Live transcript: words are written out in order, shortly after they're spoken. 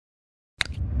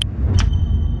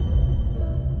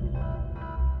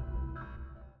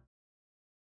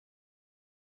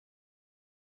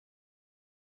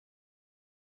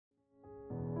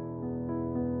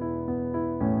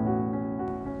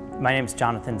My name's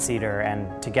Jonathan Cedar,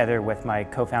 and together with my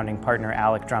co-founding partner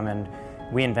Alec Drummond,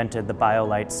 we invented the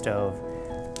BioLite stove.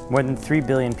 More than 3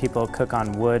 billion people cook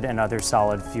on wood and other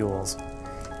solid fuels.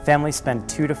 Families spend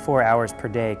 2 to 4 hours per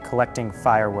day collecting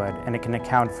firewood, and it can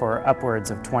account for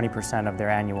upwards of 20% of their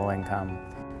annual income.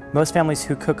 Most families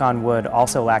who cook on wood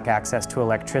also lack access to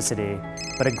electricity,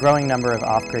 but a growing number of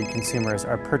off-grid consumers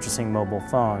are purchasing mobile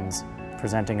phones,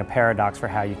 presenting a paradox for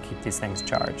how you keep these things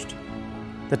charged.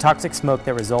 The toxic smoke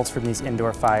that results from these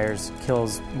indoor fires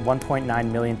kills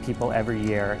 1.9 million people every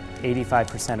year,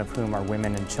 85% of whom are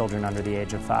women and children under the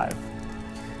age of 5.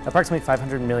 Approximately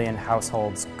 500 million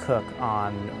households cook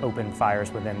on open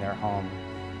fires within their home.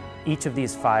 Each of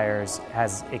these fires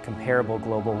has a comparable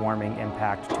global warming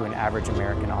impact to an average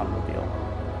American automobile.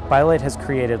 BioLite has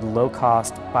created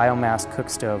low-cost biomass cook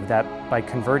stove that, by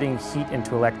converting heat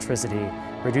into electricity,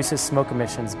 reduces smoke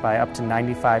emissions by up to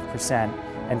 95%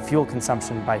 and fuel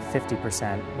consumption by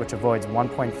 50%, which avoids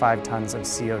 1.5 tons of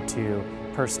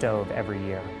CO2 per stove every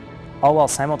year, all while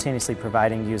simultaneously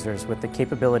providing users with the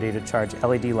capability to charge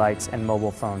LED lights and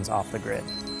mobile phones off the grid.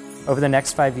 Over the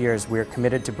next 5 years, we are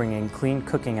committed to bringing clean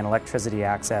cooking and electricity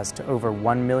access to over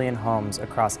 1 million homes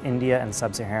across India and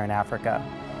sub-Saharan Africa,